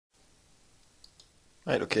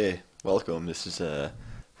Right, okay, welcome. This is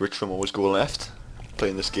Rich from Always Go Left,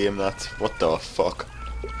 playing this game that... What the fuck?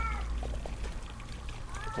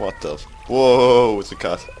 What the Whoa, it's a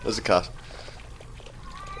cat. There's a cat.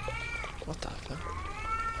 What the fuck?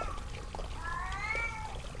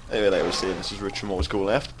 Anyway, like I was saying, this is Rich from Always Go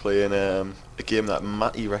Left, playing a game that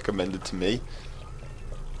Matty recommended to me.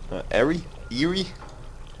 Erie?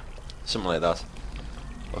 Something like that.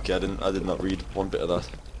 Okay, I did not read one bit of that.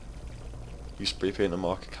 Use spray paint to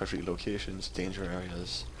mark casualty locations, danger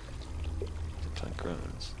areas, plant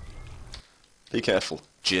grounds. Be careful,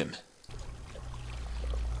 Jim.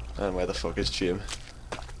 And where the fuck is Jim?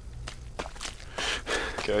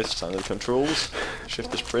 Okay, standard controls.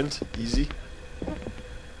 Shift to sprint, easy.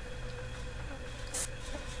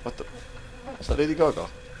 What the? Is that Lady Gaga?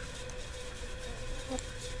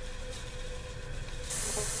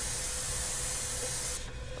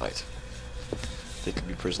 Right. They could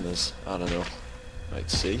be prisoners. I don't know. Right,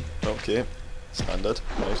 C. Okay. Standard.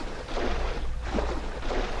 Right.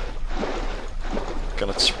 Can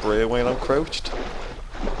it spray while I'm crouched?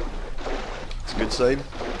 It's a good sign.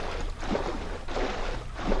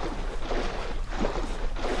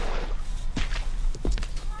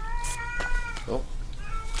 Oh.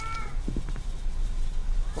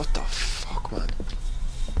 What the fuck, man?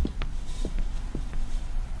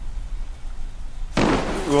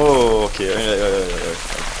 Whoa, okay, right.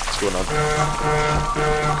 What's going on?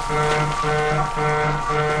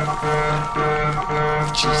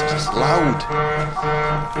 Jesus, it's loud!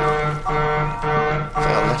 It's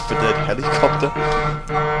like a Left 4 Dead helicopter.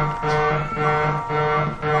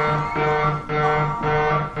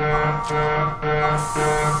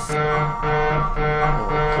 Oh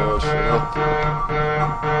god, shut up.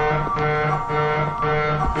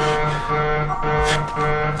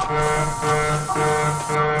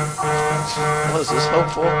 What is this help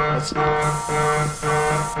for? That's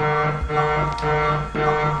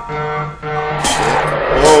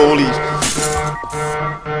holy.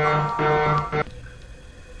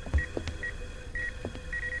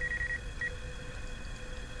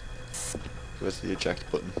 Where's the eject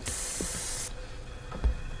button?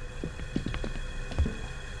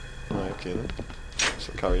 Right, okay then.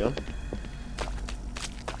 So carry on.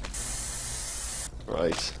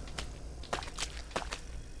 Right.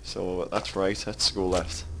 So that's right, let's go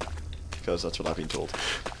left. Because that's what I've been told.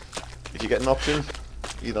 If you get an option,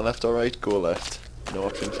 either left or right, go left. No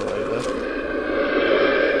option for either.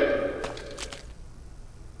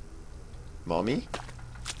 Mommy?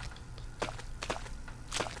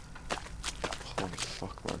 Holy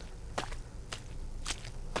fuck, man.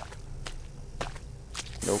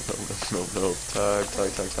 Nope. Tag.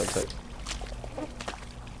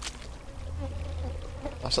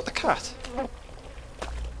 Oh, is that the cat?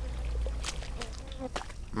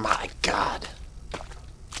 My god.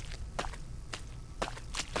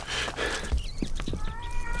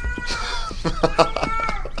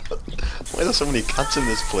 Why are there so many cats in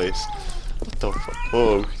this place? What the fuck?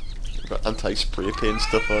 Whoa. Got anti-spray paint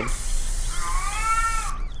stuff on.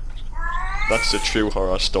 That's the true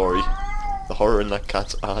horror story. The horror in that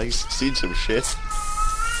cat's eyes. Seen some shit.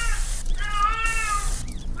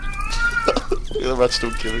 The rats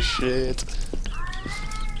don't give a shit.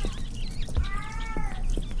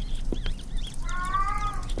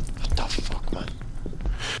 What the fuck, man?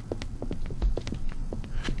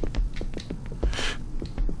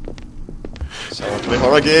 So I want to play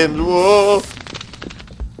horror games. Whoa!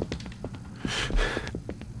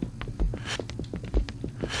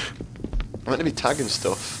 I'm meant to be tagging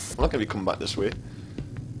stuff. I'm not going to be coming back this way.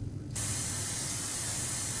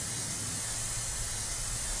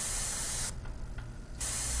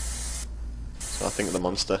 So I think of the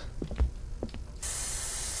monster.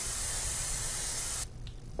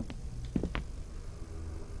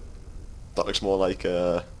 That looks more like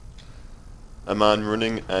a man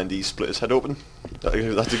running and he split his head open.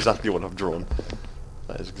 That's exactly what I've drawn.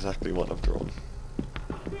 That is exactly what I've drawn.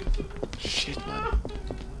 Shit, man.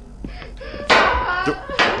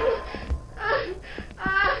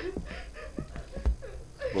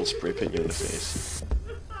 We'll spray paint you in the face.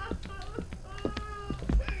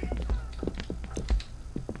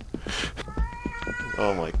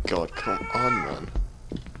 Oh my god, come on, man.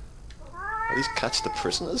 Are these cats the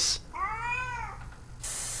prisoners?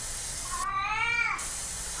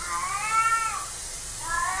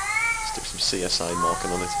 Let's do some CSI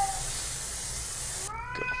marking on it.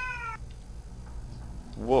 Good.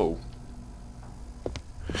 Whoa.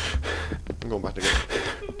 I'm going back to get...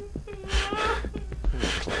 I'm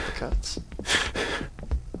gonna collect the cats.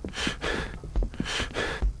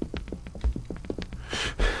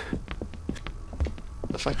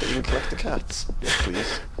 fact that you can collect the cats. Yes,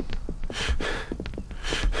 please.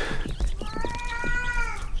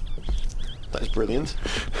 That is brilliant.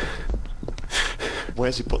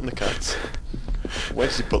 Where's he putting the cats? Where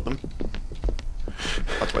does he put them?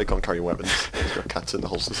 That's why he can't carry weapons. He's got cats in the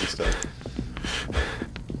holsters instead.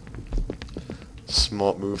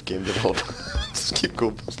 Smart move, game developer. Just keep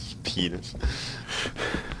going past his penis.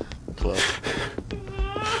 Class.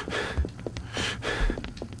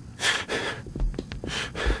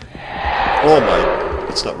 Oh my...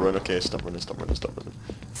 It's not run, okay, stop running, stop running, stop running.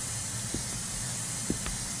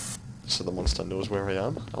 So the monster knows where I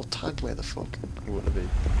am. I'll tag where the fuck I want to be.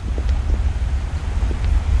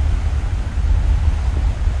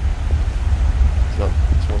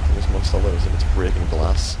 It's one thing this monster lives and it's breaking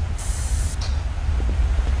glass.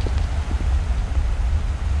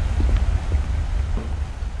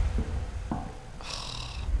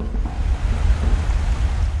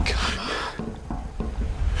 Come on.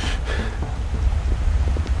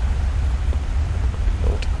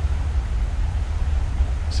 Lord.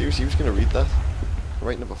 Seriously, who's gonna read that?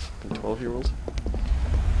 Writing about a fucking 12-year-old?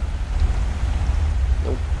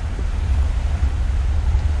 Nope.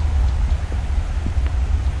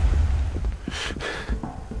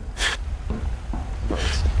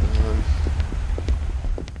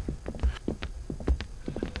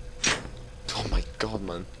 Oh my god,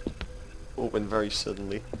 man. Open very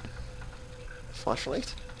suddenly.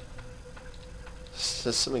 Flashlight?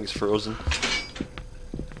 Says something's frozen. I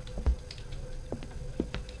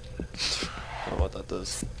don't know what that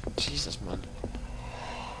does. Jesus, man.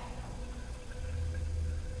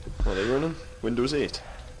 What are they running? Windows 8.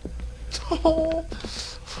 Oh!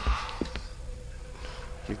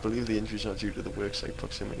 We believe the injuries are due to the worksite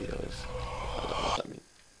proximity of... I don't know what that means.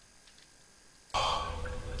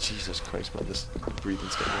 Jesus Christ, man, this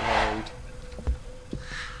breathing's getting loud.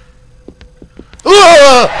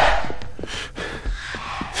 Ah!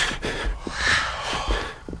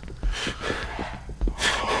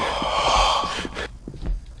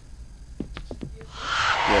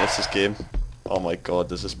 Yeah, it's this game. Oh my god,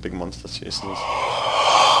 there's this big monster chasing us.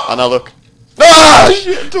 And now look. Ah!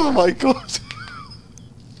 Shit! Oh my god!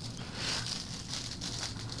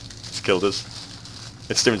 It's killed us.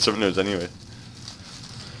 It's doing something to us anyway.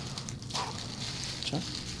 Chat?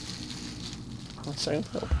 What's saying?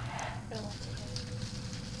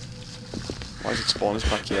 Why is it spawn us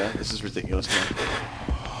back here? This is ridiculous, man.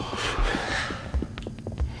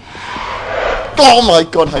 Oh my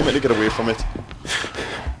god, how am I meant to get away from it?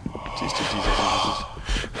 Jesus, Jesus, Jesus.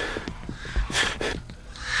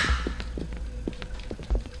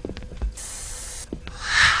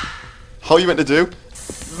 How are you meant to do?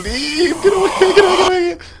 Leave! Get away! Get away! Get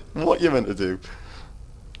away! What are you meant to do?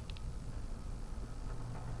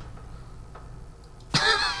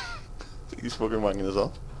 He's fucking wanging us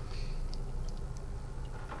off.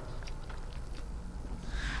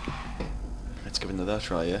 Let's give another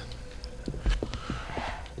try, yeah?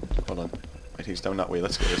 Hold on. Wait, he's down that way.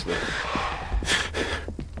 Let's go this way.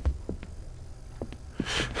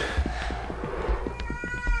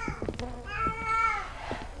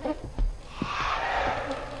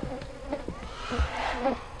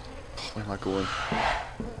 Where am I going?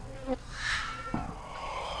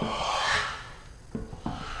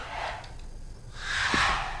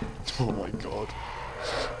 Oh my god.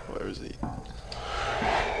 Where is he?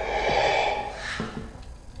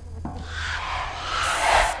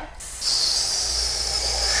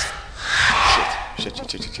 Shit, shit,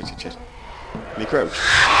 shit, shit, shit, shit, shit. Can he crouch?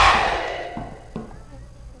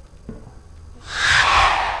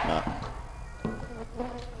 Nah.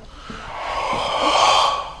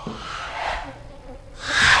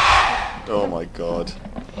 Oh my god.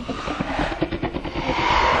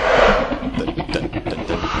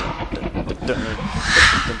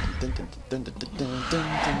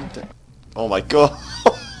 Oh my god.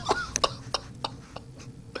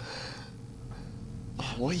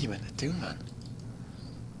 Oh, what are you meant to do, man?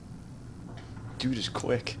 Dude is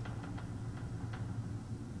quick.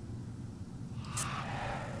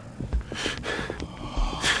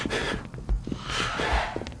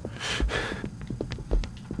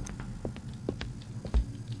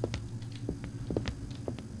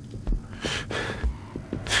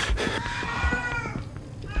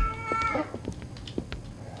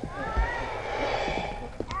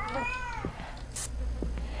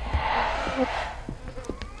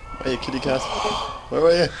 Hey, kitty cat. Where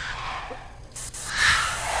are you?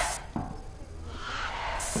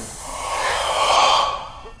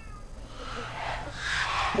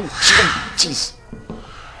 Oh, jeez.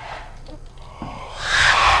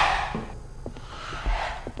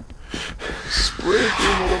 Spray you,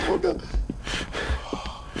 motherfucker.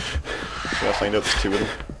 Gotta find out there's two of them.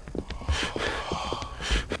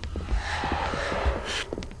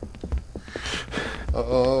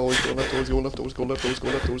 Oh, always go left, always go left, always go left, always go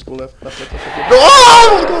left, always go left, left, left, left, left, left. Oh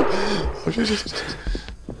my god! Oh shit, shit, shit, shit.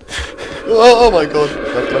 Oh my god!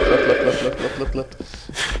 Left, left, left, left, left, left, left, left, left.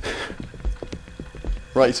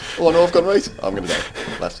 Right. Oh no, I've gone right. I'm gonna die.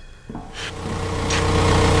 Left.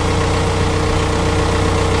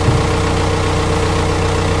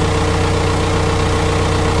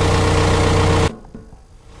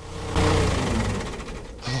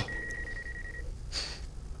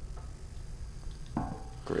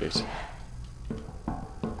 Great.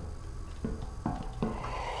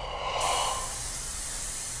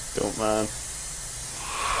 Don't, man.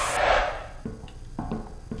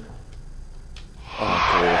 Oh,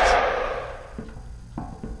 great.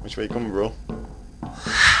 Which way you coming, bro?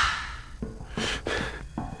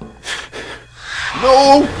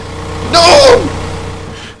 No! No!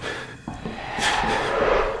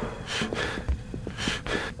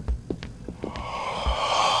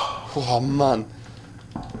 Oh, man.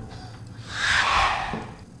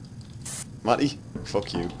 Matty,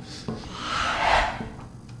 fuck you.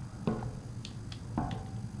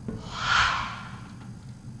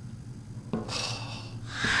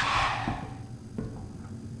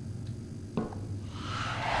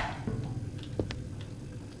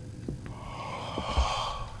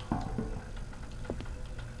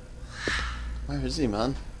 Where is he,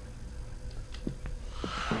 man?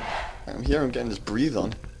 I'm here, I'm getting his breathe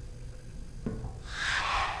on.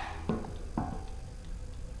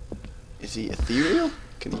 Is he ethereal?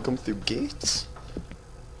 Can he come through gates?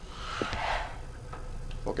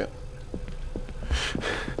 Fuck it.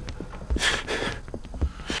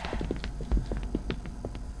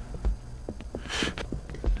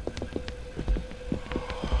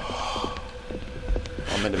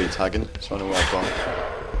 I'm meant to be tagging, so I know where I've gone.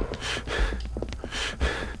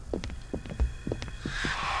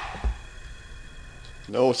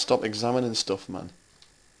 No, stop examining stuff, man.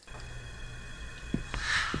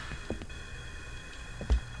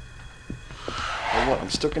 Oh, what? I'm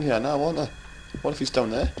stuck in here now, aren't I? What if he's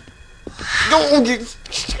down there? No, you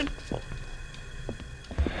shit!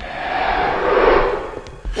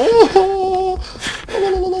 Oh!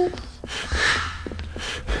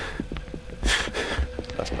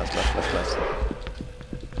 Left, left, left, left, left.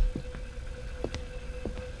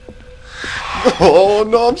 Oh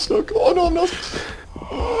no, I'm stuck. Oh no, I'm not.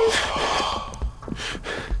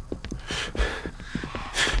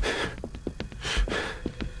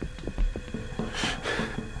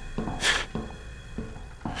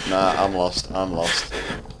 Nah, I'm lost. I'm lost.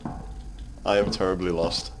 I am terribly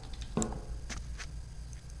lost.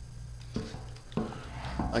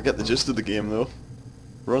 I get the gist of the game though.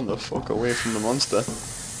 Run the fuck away from the monster.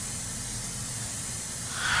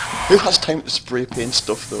 Who has time to spray paint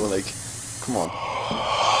stuff though, like, come on.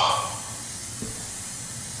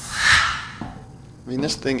 I mean,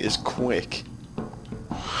 this thing is quick.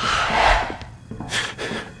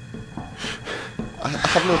 I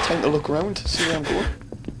have no time to look around, see where I'm going.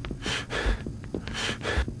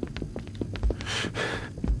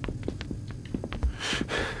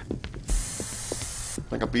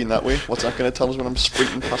 Like I've been that way. What's that going to tell us when I'm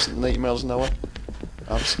sprinting past at 90 miles an hour?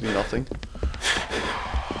 Absolutely nothing.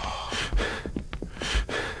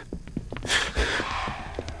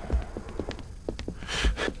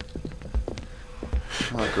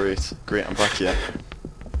 Oh great, great, I'm back here.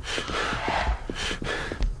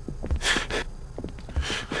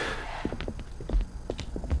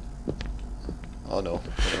 Oh no.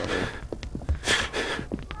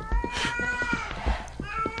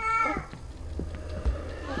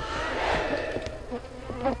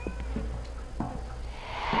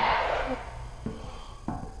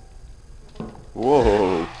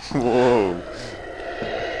 Whoa, whoa.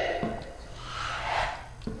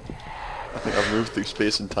 I think I've moved through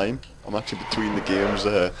space and time. I'm actually between the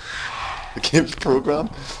game's program.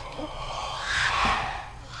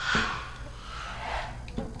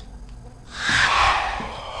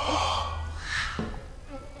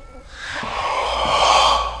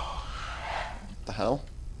 The hell?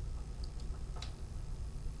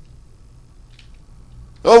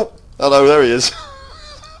 Oh! Hello, there he is.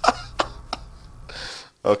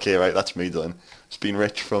 Okay, right, that's me done. It's been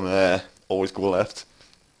Rich from Always Go Left.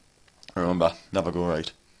 Remember, never go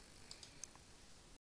right.